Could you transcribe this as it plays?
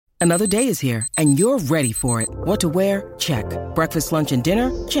Another day is here, and you're ready for it. What to wear? Check. Breakfast, lunch, and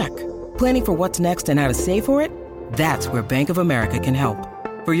dinner? Check. Planning for what's next and how to save for it? That's where Bank of America can help.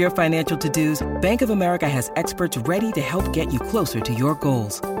 For your financial to-dos, Bank of America has experts ready to help get you closer to your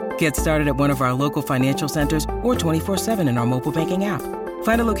goals. Get started at one of our local financial centers or 24/7 in our mobile banking app.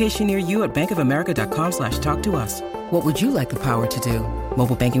 Find a location near you at bankofamerica.com/talktous. What would you like the power to do?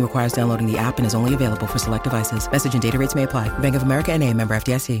 Mobile banking requires downloading the app and is only available for select devices. Message and data rates may apply. Bank of America N.A., member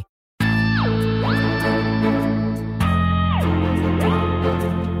FDIC.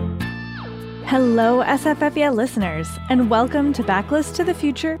 Hello, SFFEA listeners, and welcome to Backlist to the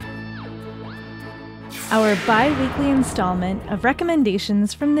Future, our bi-weekly installment of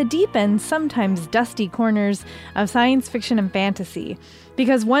recommendations from the deep and sometimes dusty corners of science fiction and fantasy,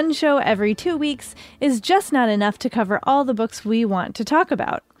 because one show every 2 weeks is just not enough to cover all the books we want to talk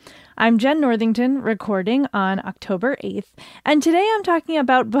about. I'm Jen Northington, recording on October 8th, and today I'm talking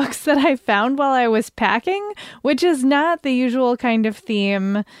about books that I found while I was packing, which is not the usual kind of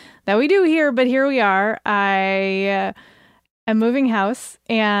theme that we do here, but here we are. I am moving house,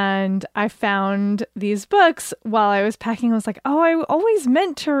 and I found these books while I was packing. I was like, oh, I always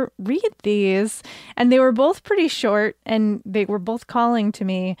meant to read these, and they were both pretty short, and they were both calling to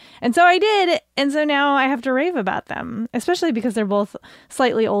me, and so I did, and so now I have to rave about them, especially because they're both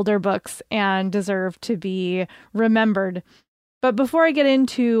slightly older books and deserve to be remembered. But before I get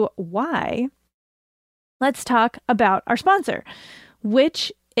into why, let's talk about our sponsor,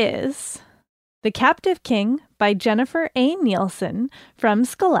 which is The Captive King by Jennifer A. Nielsen from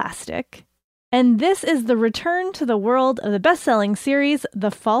Scholastic. And this is the return to the world of the best-selling series, The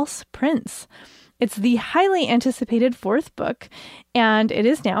False Prince. It's the highly anticipated fourth book, and it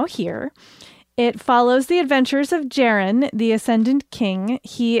is now here. It follows the adventures of Jaren, the Ascendant King.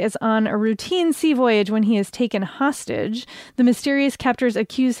 He is on a routine sea voyage when he is taken hostage. The mysterious captors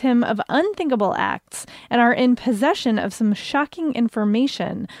accuse him of unthinkable acts and are in possession of some shocking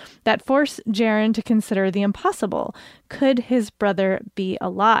information that force Jaren to consider the impossible. Could his brother be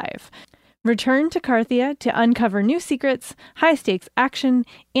alive? Return to Carthia to uncover new secrets, high-stakes action,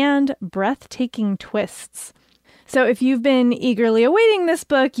 and breathtaking twists. So if you've been eagerly awaiting this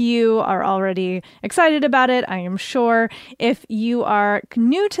book, you are already excited about it, I am sure. If you are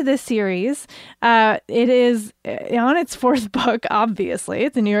new to this series, it is on its fourth book, obviously.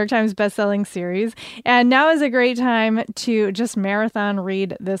 It's a New York Times bestselling series. And now is a great time to just marathon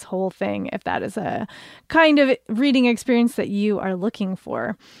read this whole thing, if that is a kind of reading experience that you are looking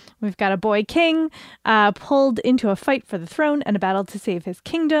for. We've got a boy king pulled into a fight for the throne and a battle to save his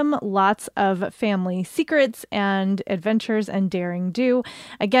kingdom. Lots of family secrets and adventures and daring do.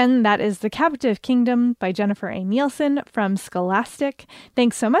 Again, that is The Captive Kingdom by Jennifer A. Nielsen from Scholastic.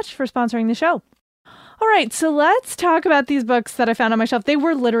 Thanks so much for sponsoring the show. All right, so let's talk about these books that I found on my shelf. They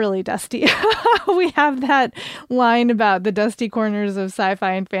were literally dusty. We have that line about the dusty corners of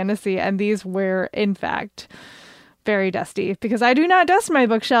sci-fi and fantasy, and these were, in fact, very dusty, because I do not dust my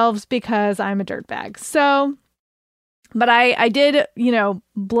bookshelves because I'm a dirtbag. So, but I did,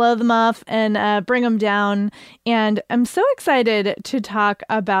 blow them off and bring them down. And I'm so excited to talk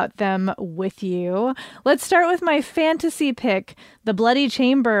about them with you. Let's start with my fantasy pick, The Bloody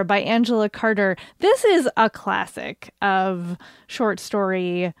Chamber by Angela Carter. This is a classic of short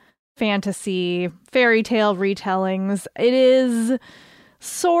story, fantasy, fairy tale retellings. It is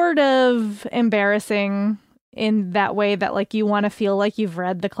sort of embarrassing in that way that you want to feel like you've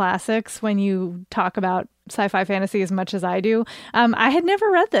read the classics when you talk about sci-fi fantasy as much as I do. I had never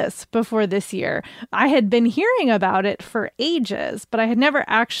read this before this year. I had been hearing about it for ages, but I had never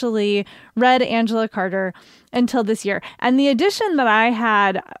actually read Angela Carter until this year. And the edition that I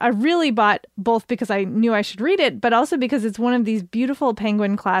had, I really bought both because I knew I should read it, but also because it's one of these beautiful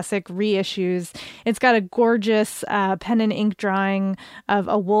Penguin Classic reissues. It's got a gorgeous pen and ink drawing of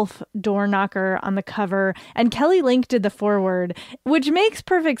a wolf door knocker on the cover. And Kelly Link did the foreword, which makes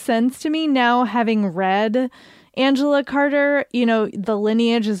perfect sense to me now, having read Angela Carter. The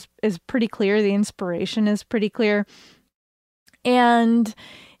lineage is pretty clear. The inspiration is pretty clear. And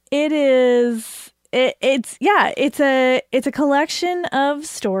it is... It's a collection of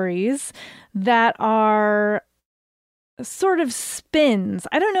stories that are sort of spins.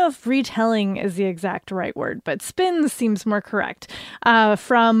 I don't know if retelling is the exact right word, but spins seems more correct.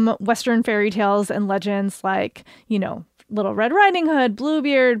 From Western fairy tales and legends like, Little Red Riding Hood,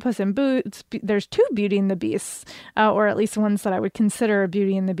 Bluebeard, Puss in Boots. There's two Beauty and the Beasts, or at least ones that I would consider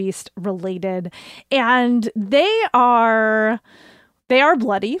Beauty and the Beast related. And they are They are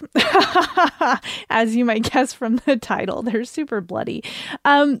bloody, as you might guess from the title. They're super bloody.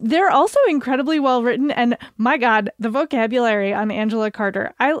 They're also incredibly well written. And my God, the vocabulary on Angela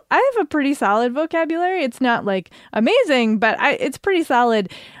Carter. I have a pretty solid vocabulary. It's not like amazing, but it's pretty solid.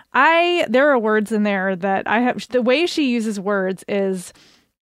 There are words in there that I have. The way she uses words is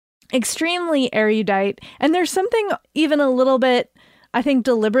extremely erudite. And there's something even a little bit, I think,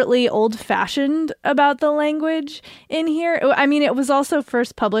 deliberately old-fashioned about the language in here. I mean, it was also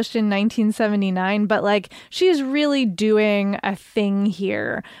first published in 1979, but like she's really doing a thing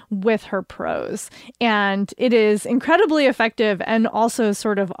here with her prose. And it is incredibly effective and also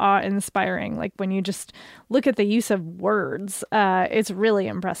sort of awe-inspiring. Like when you just look at the use of words, it's really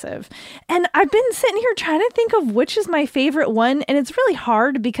impressive. And I've been sitting here trying to think of which is my favorite one. And it's really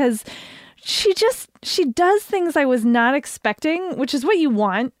hard because she does things I was not expecting, which is what you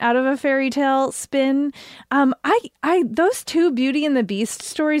want out of a fairy tale spin. Those two Beauty and the Beast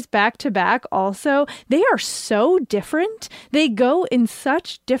stories back to back also, they are so different. They go in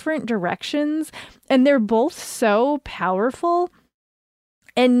such different directions and they're both so powerful.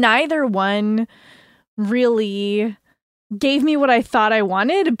 And neither one really gave me what I thought I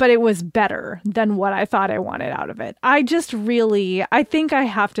wanted, but it was better than what I thought I wanted out of it. I think I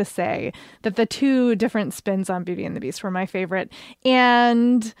have to say that the two different spins on Beauty and the Beast were my favorite.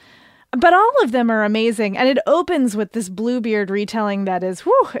 But all of them are amazing. And it opens with this Bluebeard retelling that is,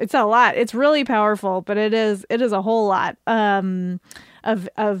 it's a lot. It's really powerful, but it is a whole lot of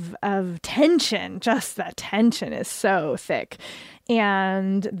tension. Just that tension is so thick.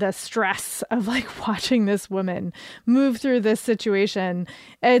 And the stress of like watching this woman move through this situation,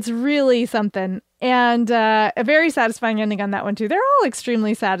 it's really something. And a very satisfying ending on that one too. They're all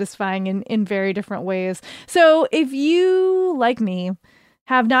extremely satisfying in very different ways. So if you, like me,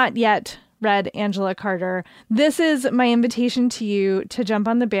 have not yet read Angela Carter, this is my invitation to you to jump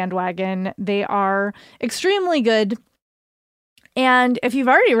on the bandwagon. They are extremely good. And if you've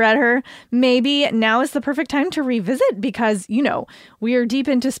already read her, maybe now is the perfect time to revisit because, we are deep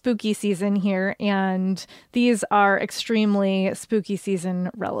into spooky season here and these are extremely spooky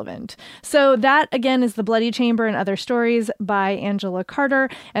season relevant. So that, again, is The Bloody Chamber and Other Stories by Angela Carter.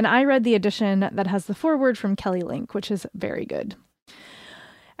 And I read the edition that has the foreword from Kelly Link, which is very good.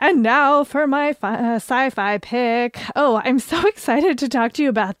 And now for my sci-fi pick. Oh, I'm so excited to talk to you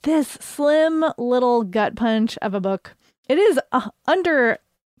about this slim little gut punch of a book. It is under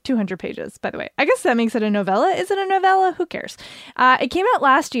 200 pages, by the way. I guess that makes it a novella. Is it a novella? Who cares? It came out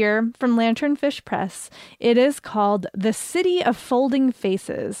last year from Lanternfish Press. It is called The City of Folding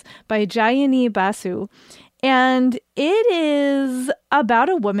Faces by Jayani Basu. And it is about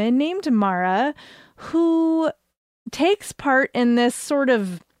a woman named Mara who takes part in this sort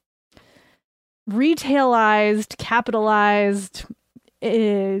of retailized, capitalized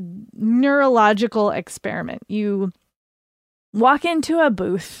neurological experiment. You walk into a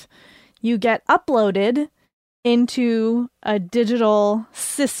booth, you get uploaded into a digital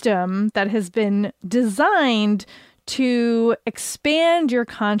system that has been designed to expand your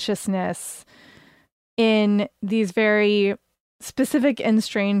consciousness in these very specific and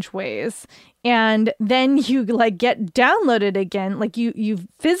strange ways. And then you get downloaded again, you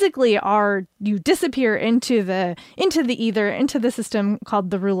physically you disappear into the ether, into the system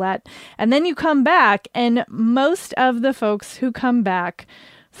called the roulette. And then you come back, and most of the folks who come back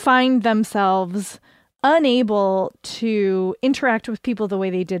find themselves unable to interact with people the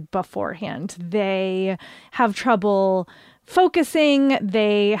way they did beforehand. They have trouble focusing,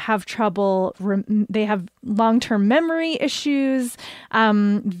 they have trouble, they have long-term memory issues,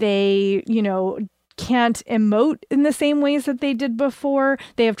 they, can't emote in the same ways that they did before,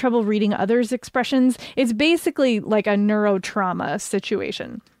 they have trouble reading others' expressions. It's basically like a neurotrauma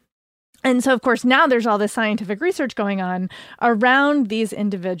situation. And so, of course, now there's all this scientific research going on around these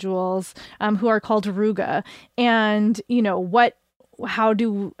individuals who are called Ruga. And, how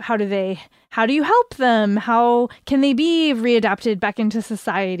do you help them? How can they be readapted back into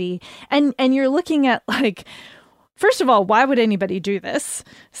society? And you're looking at first of all, why would anybody do this?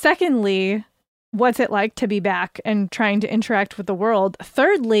 Secondly, what's it like to be back and trying to interact with the world?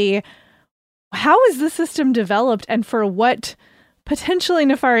 Thirdly, how is the system developed and for what potentially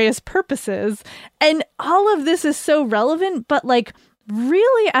nefarious purposes? And all of this is so relevant, but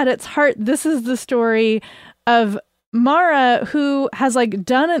really at its heart, this is the story of Mara, who has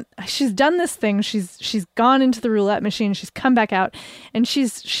she's done this thing. She's gone into the roulette machine. She's come back out, and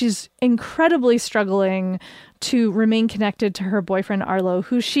she's incredibly struggling to remain connected to her boyfriend Arlo,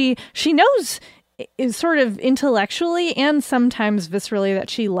 who she knows is sort of intellectually and sometimes viscerally that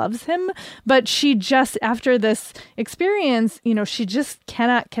she loves him, but she just, after this experience, she just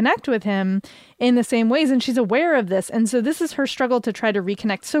cannot connect with him in the same ways, and she's aware of this. And so this is her struggle to try to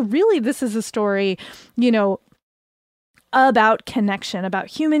reconnect. So really, this is a story, about connection, about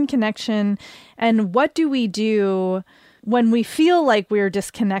human connection, and what do we do when we feel like we're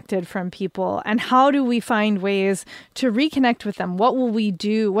disconnected from people, and how do we find ways to reconnect with them? What will we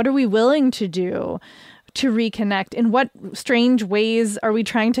do? What are we willing to do to reconnect? In what strange ways are we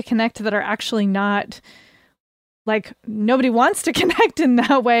trying to connect that are actually not, like, nobody wants to connect in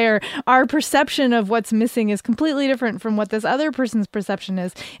that way, or our perception of what's missing is completely different from what this other person's perception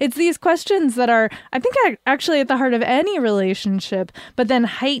is. It's these questions that are, I think, actually at the heart of any relationship, but then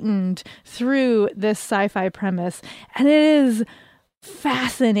heightened through this sci-fi premise. And it is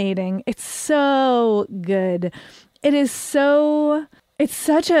fascinating. It's so good. It's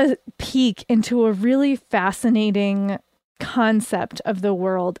such a peek into a really fascinating concept of the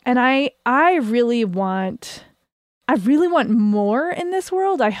world. And I really want more in this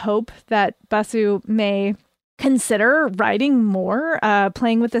world. I hope that Basu may consider writing more,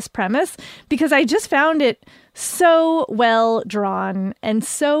 playing with this premise, because I just found it so well drawn and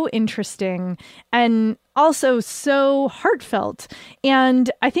so interesting and also so heartfelt.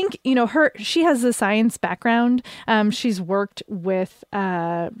 And I think, she has a science background. She's worked with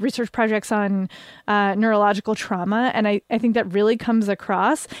research projects on neurological trauma. And I think that really comes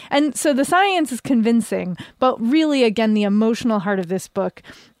across. And so the science is convincing, but really, again, the emotional heart of this book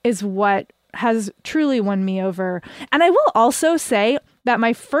is what has truly won me over. And I will also say that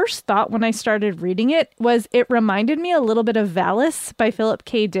my first thought when I started reading it was it reminded me a little bit of Valis by Philip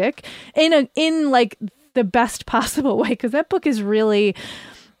K. Dick in like the best possible way, because that book is really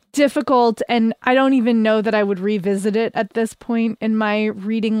difficult, and I don't even know that I would revisit it at this point in my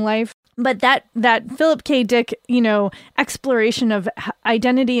reading life. But that Philip K. Dick, exploration of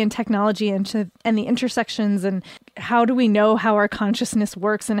identity and technology and the intersections, and how do we know how our consciousness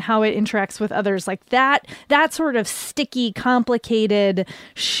works and how it interacts with others, like that sort of sticky, complicated,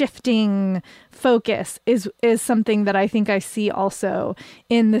 shifting focus is something that I think I see also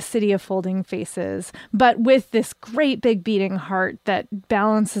in The City of Folding Faces, but with this great big beating heart that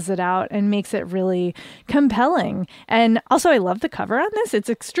balances it out and makes it really compelling. And also, I love the cover on this. It's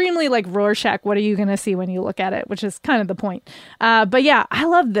extremely like Rorschach. What are you going to see when you look at it? Which is kind of the point. But yeah, I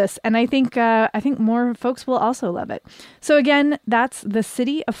love this, and I think more folks will also love it. So again, that's The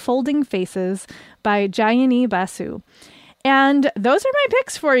City of Folding Faces by Jayani Basu. And those are my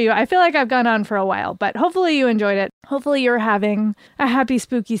picks for you. I feel like I've gone on for a while, but hopefully you enjoyed it. Hopefully you're having a happy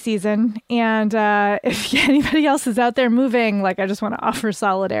spooky season. And if anybody else is out there moving, I just want to offer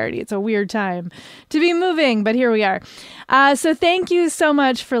solidarity. It's a weird time to be moving, but here we are. So thank you so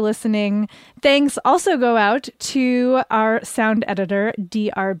much for listening. Thanks also go out to our sound editor,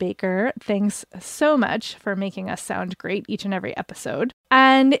 D.R. Baker. Thanks so much for making us sound great each and every episode.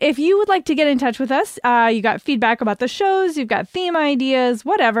 And if you would like to get in touch with us, you got feedback about the shows, you've got theme ideas,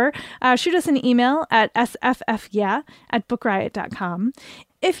 whatever, shoot us an email at sffyeah@bookriot.com.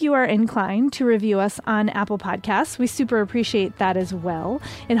 If you are inclined to review us on Apple Podcasts, we super appreciate that as well.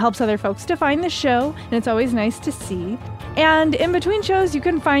 It helps other folks to find the show, and it's always nice to see. And in between shows, you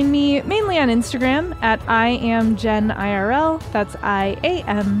can find me mainly on Instagram at IamJenIRL. That's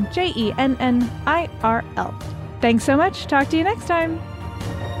IamJenNIRL. Thanks so much. Talk to you next time.